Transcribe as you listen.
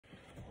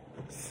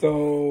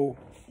So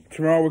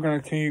tomorrow we're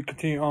going to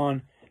continue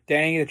on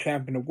Danny the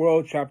Champion of the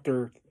World,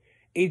 chapter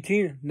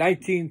 18,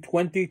 19,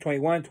 20,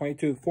 21,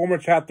 22. Four more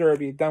chapter will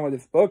be done with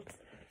this book.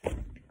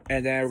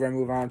 And then we're going to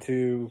move on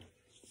to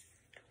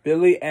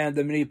Billy and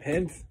the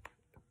Minpins.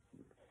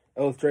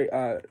 Illustrate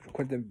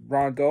Quentin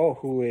Rondo,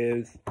 who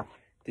is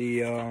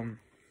the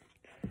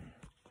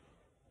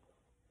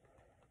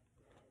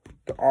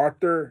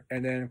author,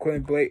 and then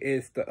Quentin Blake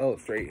is the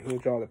illustrator who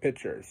draw the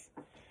pictures.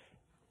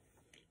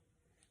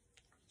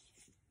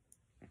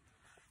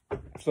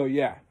 So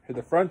yeah, here's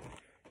the front,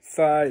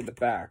 side, the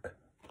back.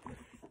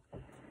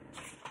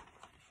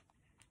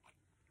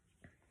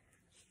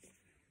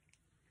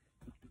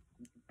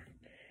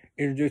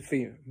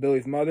 Introducing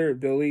Billy's mother,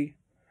 Billy,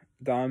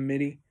 Don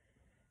Mitty,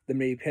 the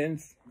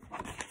Minpins.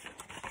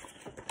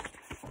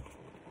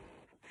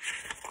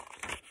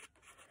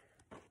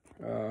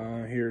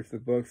 Here's the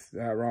books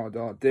that Ronald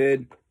Dahl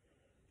did,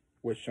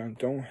 which I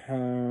don't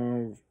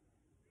have.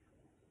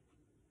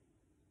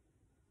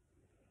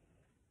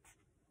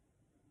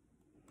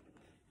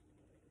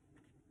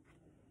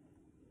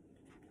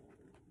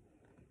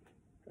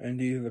 And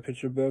these are the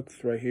picture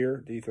books right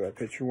here. These are the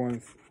picture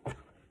ones.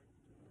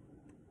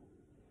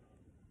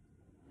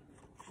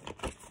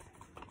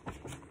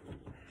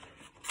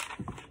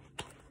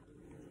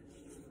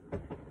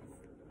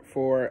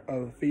 For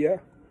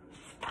Althea.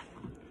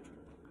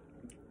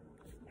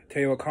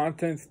 Table of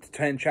contents,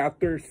 10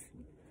 chapters.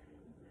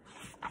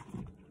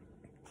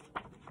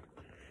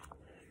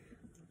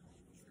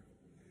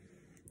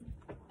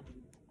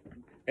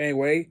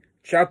 Anyway,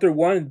 chapter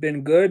 1 has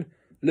been good.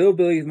 Little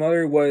Billy's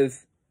mother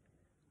was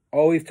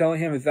always telling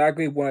him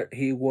exactly what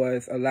he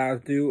was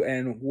allowed to do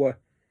and what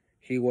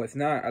he was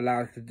not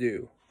allowed to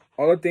do.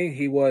 All the things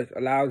he was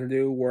allowed to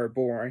do were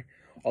boring.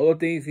 All the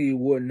things he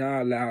would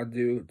not allow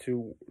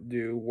to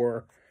do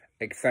were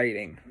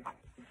exciting.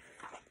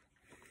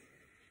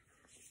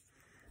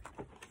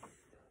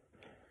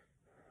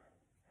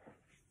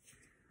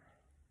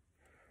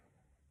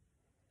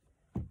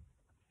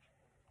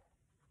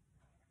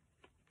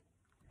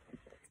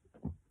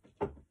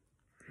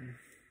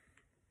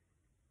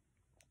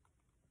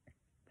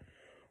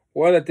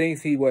 One of the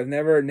things he was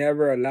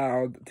never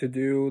allowed to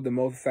do, the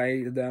most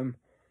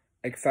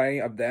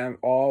exciting of them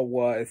all,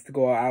 was to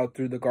go out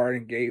through the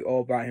garden gate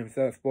all by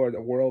himself, explore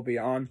the world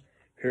beyond,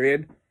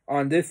 period.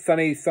 On this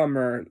sunny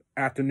summer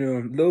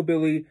afternoon, little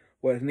Billy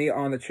was knee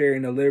on the chair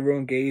in the living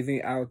room,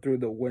 gazing out through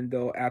the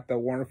window at the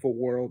wonderful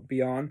world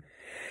beyond.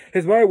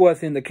 His mother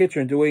was in the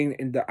kitchen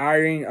doing the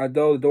ironing.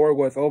 Although the door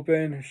was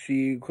open,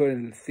 she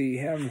couldn't see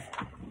him.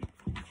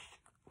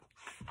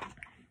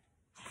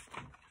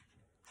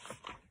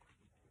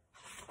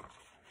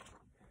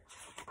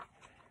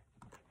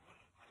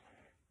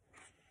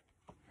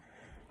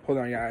 Hold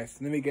on, guys.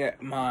 Let me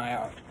get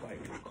my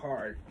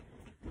card.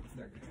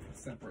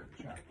 Separate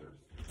chapters.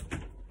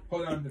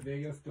 Hold on, the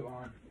video's still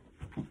on.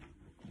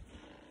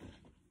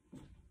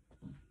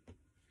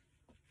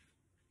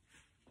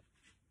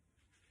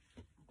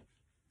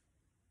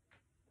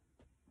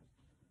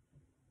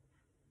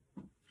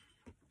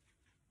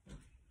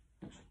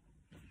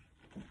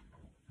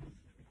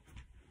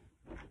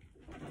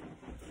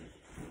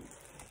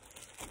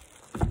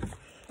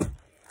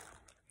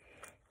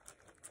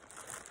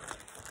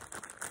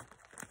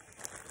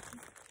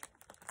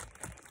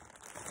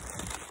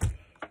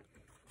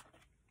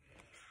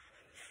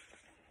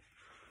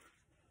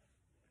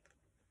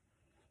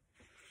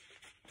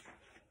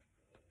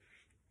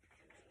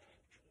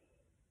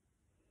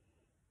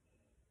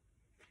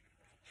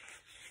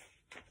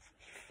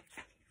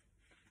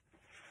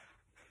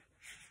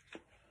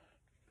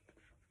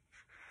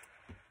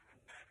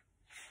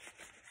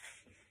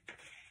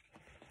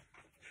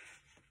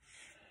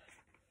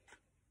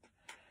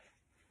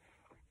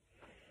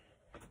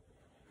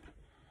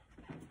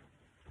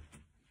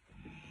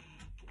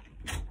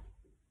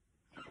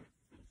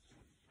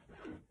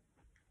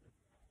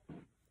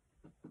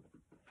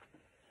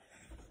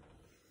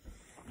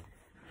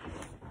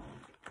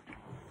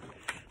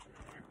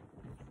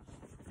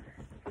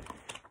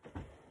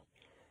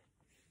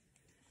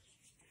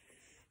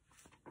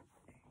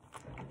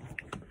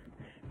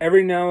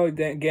 Every now and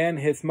again,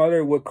 his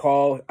mother would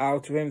call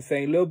out to him,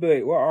 saying, "Little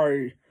Billy, what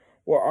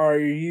are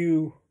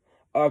you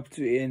up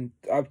to in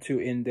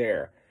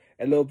there?"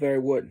 And little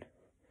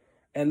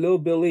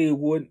Billy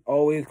would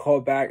always call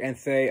back and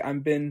say,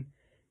 "I've been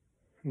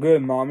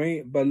good,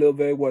 mommy." But little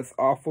Billy was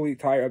awfully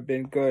tired of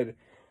being good.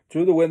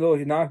 Through the window,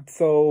 not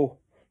so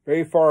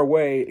very far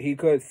away, he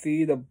could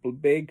see the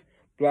big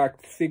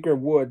black secret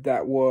wood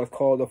that was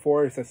called the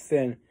Forest of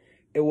Sin.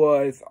 It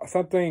was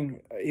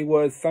something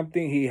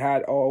he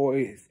had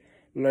always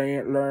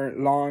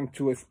longed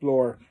to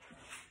explore.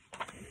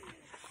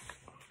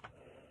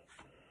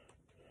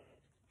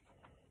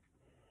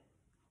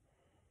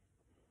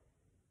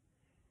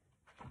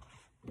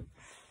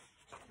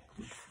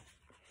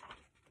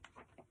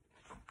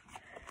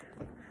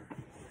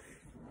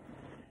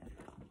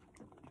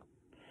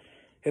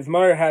 His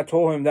mother had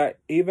told him that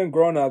even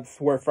grown-ups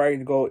were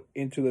frightened to go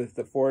into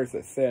the forest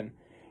of sin.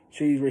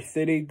 She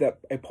recited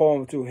a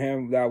poem to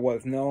him that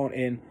was known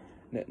in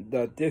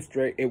the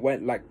district. It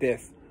went like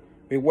this: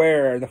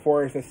 "Beware the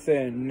forest of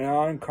sin,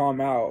 none come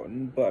out,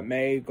 but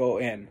may go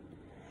in."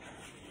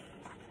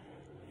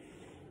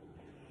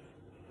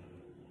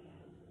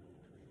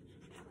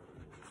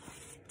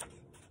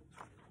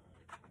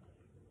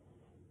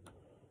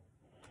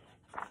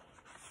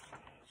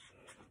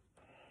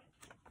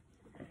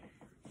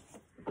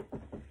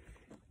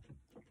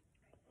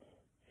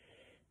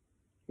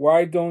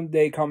 "Why don't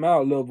they come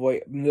out?"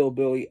 Little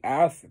Billy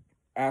asked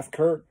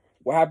her.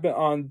 "What happened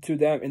on to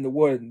them in the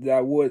wood?"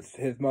 "That woods,"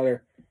 his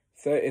mother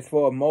said, "is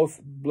full of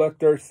most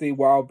bloodthirsty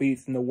wild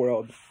beasts in the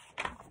world."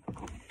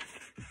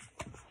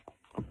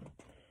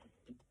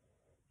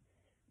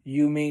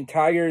 "You mean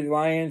tigers,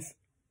 lions?"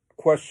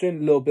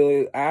 questioned Little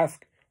Billy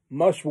asked.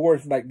 "Much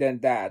worse than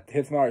that,"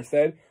 his mother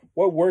said.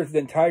 "What worse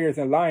than tigers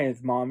and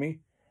lions,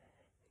 Mommy?"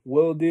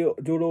 "Will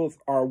doodles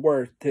are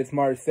worse," his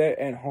mother said,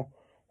 "and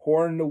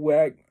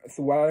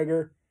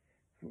Hornwagglers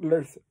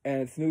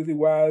and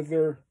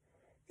Snoozlewaggler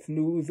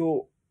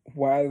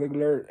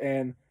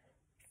and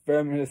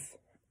Feminist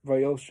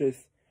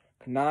Voracious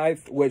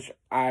Knives,"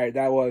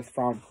 that was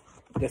from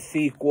the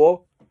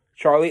sequel,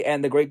 Charlie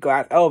and the Great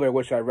Glass Elevator,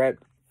 which I read a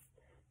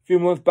few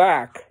months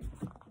back.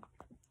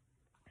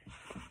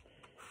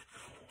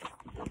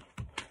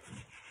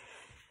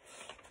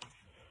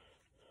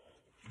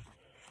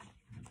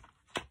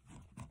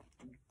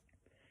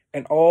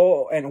 And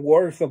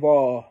worst of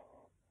all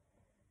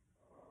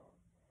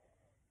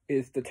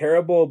is the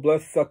terrible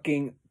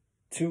blood-sucking,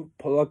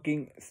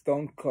 tooth-plucking,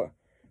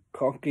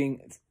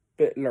 stone-clucking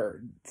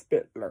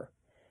Spittler.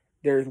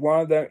 There's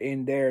one of them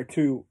in there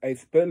too, a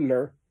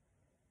Spittler,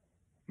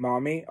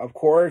 Mommy, of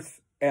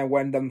course. And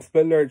when the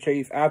Spittler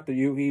chases after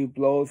you, he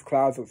blows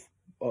clouds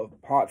of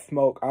hot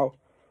smoke out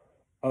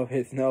of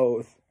his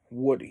nose.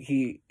 "Would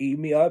he eat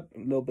me up?"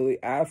 Little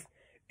Billy asked.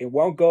 "It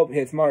won't go,"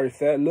 his mother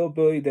said. Little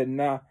Billy did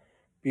not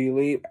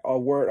believe a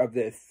word of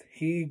this.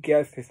 He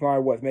guessed his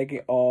mother was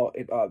making all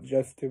it up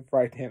just to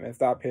frighten him and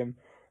stop him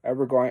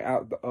ever going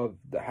out of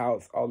the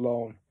house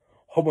home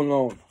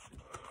alone.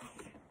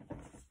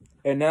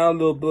 And now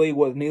Little Billy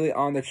was kneeling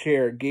on the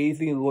chair,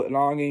 gazing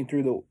longing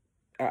through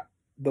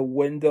the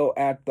window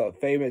at the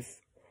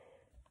famous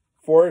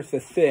forest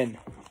of sin.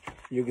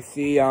 You can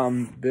see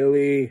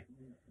Billy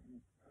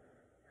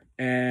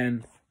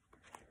and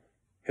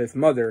his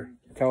mother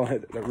tell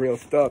him the real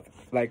stuff,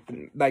 like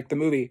the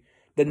movie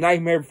The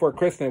Nightmare Before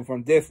Christmas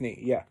from Disney.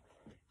 Yeah,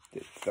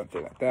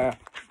 something like that.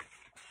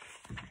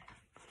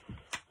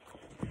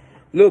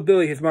 Little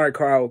Billy, his mother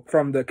called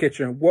from the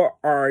kitchen. "What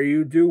are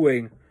you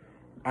doing?"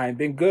 "I've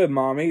been good,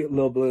 Mommy,"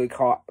 Little Billy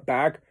called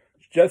back.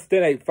 Just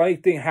then a funny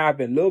thing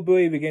happened. Little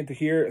Billy began to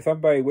hear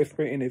somebody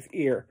whispering in his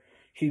ear.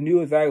 He knew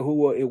exactly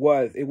who it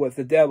was. It was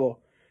the devil.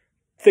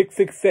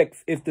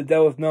 666 is the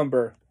devil's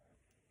number.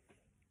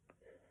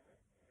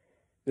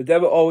 The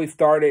devil always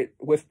started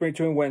whispering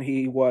to him when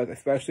he was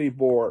especially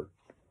bored.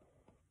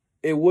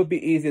 It would be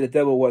easy, the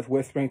devil was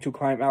whispering, to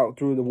climb out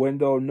through the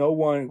window. No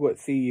one would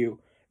see you.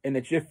 In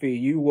a jiffy,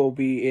 you will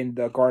be in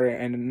the garden,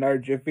 and in another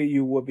jiffy,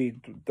 you will be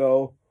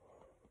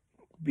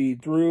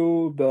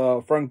through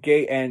the front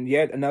gate, and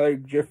yet another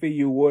jiffy,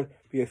 you would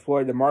be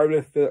exploring the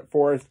marvelous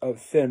forest of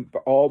sin,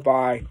 but all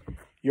by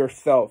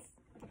yourself.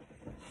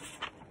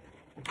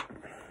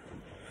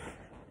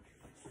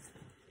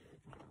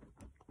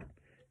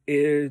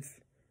 It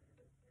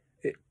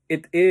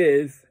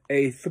is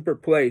a super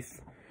place.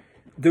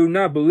 Do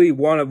not believe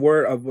one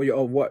word of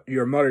what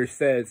your mother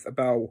says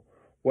about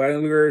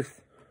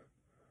Wagglers,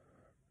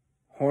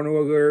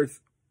 Hornwagglers,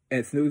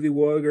 and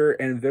Snoozlewaggler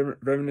and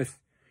Venomous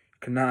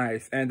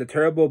Knives, and the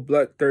terrible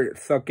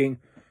blood-sucking,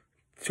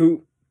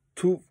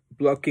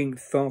 tooth-plucking,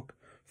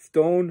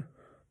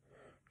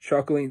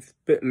 stone-chuckling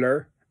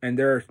Spittler, and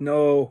there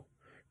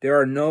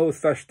are no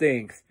such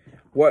things.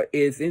 "What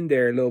is in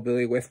there?" Little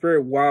Billy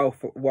whispered. Wild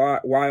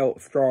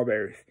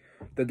strawberries,"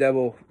 the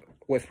devil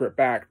whispered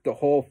back. "The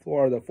whole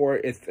floor of the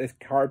forest is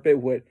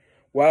carpeted with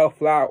wild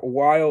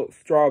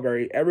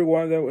strawberry. Every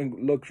one of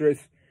them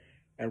luxurious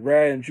and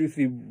red and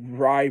juicy,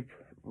 ripe.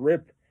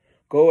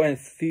 Go and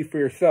see for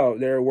yourself."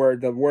 There were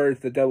the words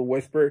the devil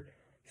whispered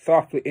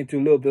softly into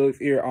Little Billy's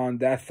ear on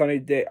that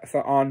sunny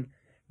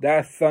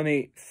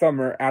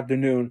summer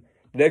afternoon.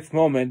 The next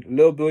moment,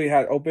 Little Billy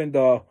had opened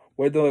the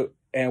window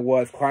and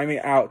was climbing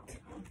out.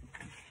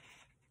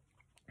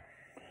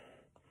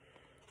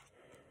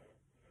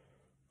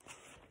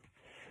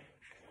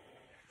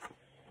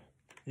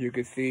 You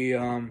can see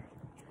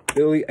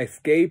Billy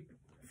escape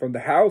from the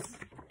house,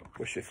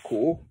 which is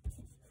cool.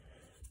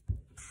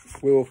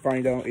 We will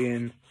find out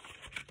in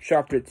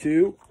Chapter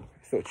 2.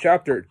 So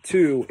Chapter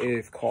 2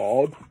 is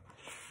called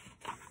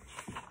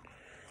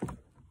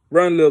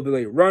Run, Little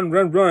Billy, Run,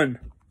 Run, Run.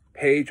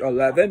 Page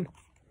 11.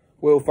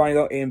 We'll find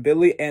out in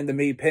Billy and the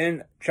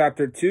Minpins,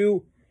 Chapter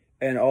 2,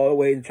 and all the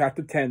way to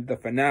Chapter 10, the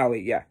finale.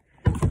 Yeah.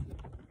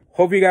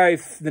 Hope you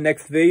guys see the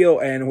next video,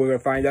 and we're going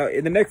to find out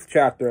in the next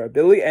chapter,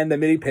 Billy and the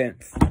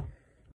Minpins.